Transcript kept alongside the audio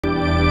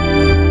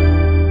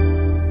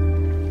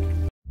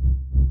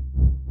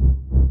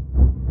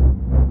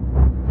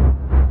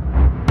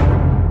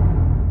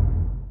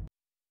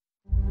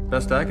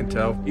Best I can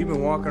tell, you've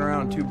been walking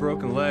around with 2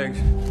 broken legs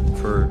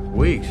for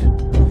weeks.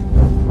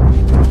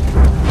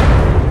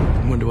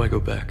 When do I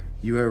go back?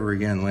 You ever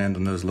again land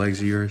on those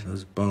legs of yours,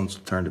 those bones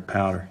will turn to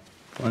powder.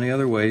 Plenty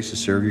other ways to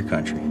serve your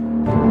country.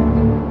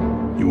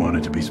 You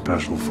wanted to be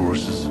special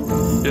forces?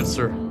 Yes,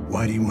 sir.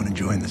 Why do you want to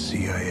join the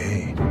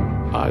CIA?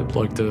 I'd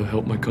like to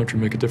help my country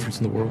make a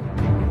difference in the world.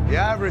 The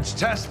average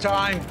test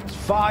time is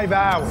 5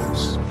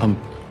 hours. I'm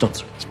done,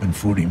 sir. It's been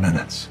 40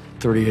 minutes.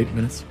 38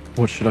 minutes.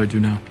 What should I do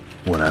now?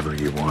 Whatever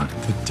you want.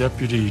 The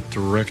deputy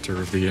director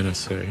of the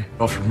NSA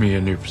offered me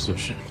a new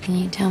position. Can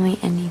you tell me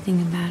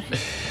anything about it?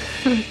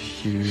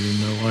 You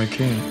know I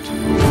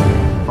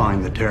can't.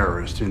 Find the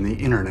terrorist in the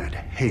internet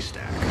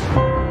haystack.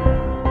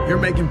 You're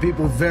making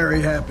people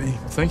very happy.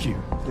 Thank you.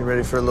 You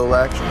ready for a little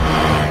action?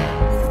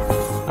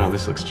 Oh,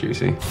 this looks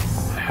juicy.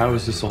 How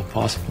is this all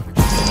possible?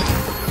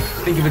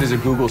 Think of it as a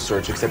Google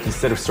search, except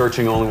instead of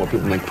searching only what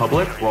people make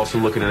public, we're also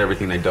looking at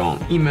everything they don't.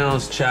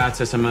 Emails,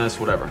 chats, SMS,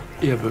 whatever.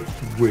 Yeah, but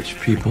which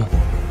people?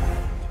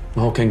 The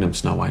whole kingdom,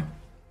 Snow White.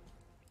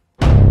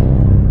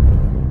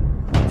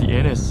 The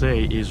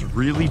NSA is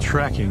really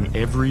tracking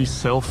every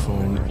cell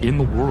phone in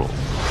the world.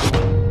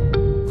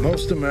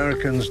 Most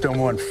Americans don't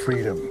want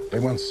freedom. They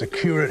want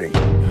security.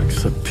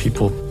 Except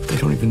people, they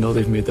don't even know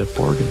they've made that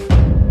bargain.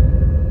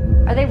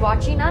 Are they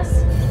watching us?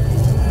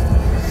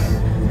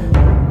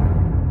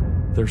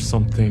 There's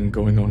something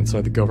going on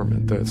inside the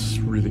government that's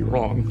really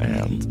wrong,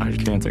 and I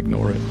can't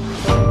ignore it.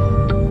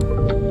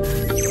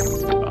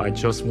 I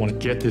just want to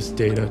get this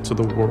data to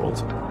the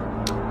world.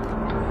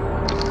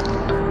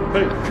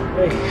 Hey.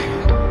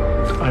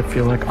 I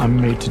feel like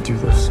I'm made to do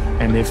this,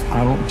 and if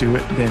I don't do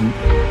it, then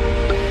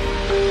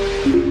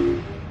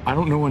I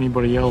don't know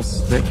anybody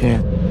else that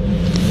can.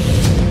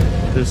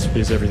 This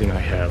is everything I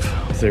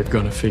have. They're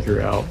gonna figure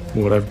out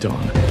what I've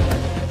done.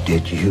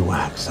 Did you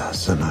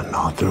access an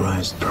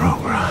unauthorized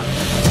program?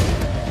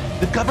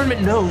 The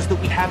government knows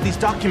that we have these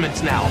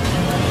documents now.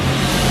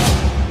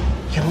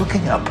 You're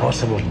looking at a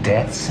possible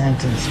death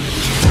sentence.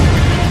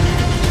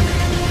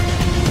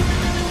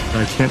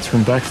 I can't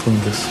turn back from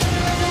this.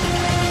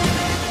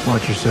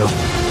 Watch yourself.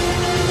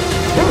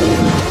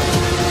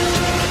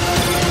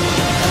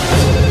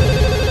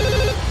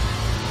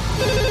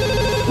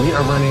 We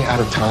are running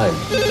out of time.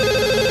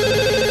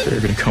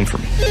 They're gonna come for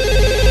me.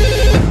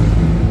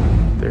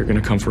 They're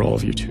gonna come for all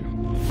of you too.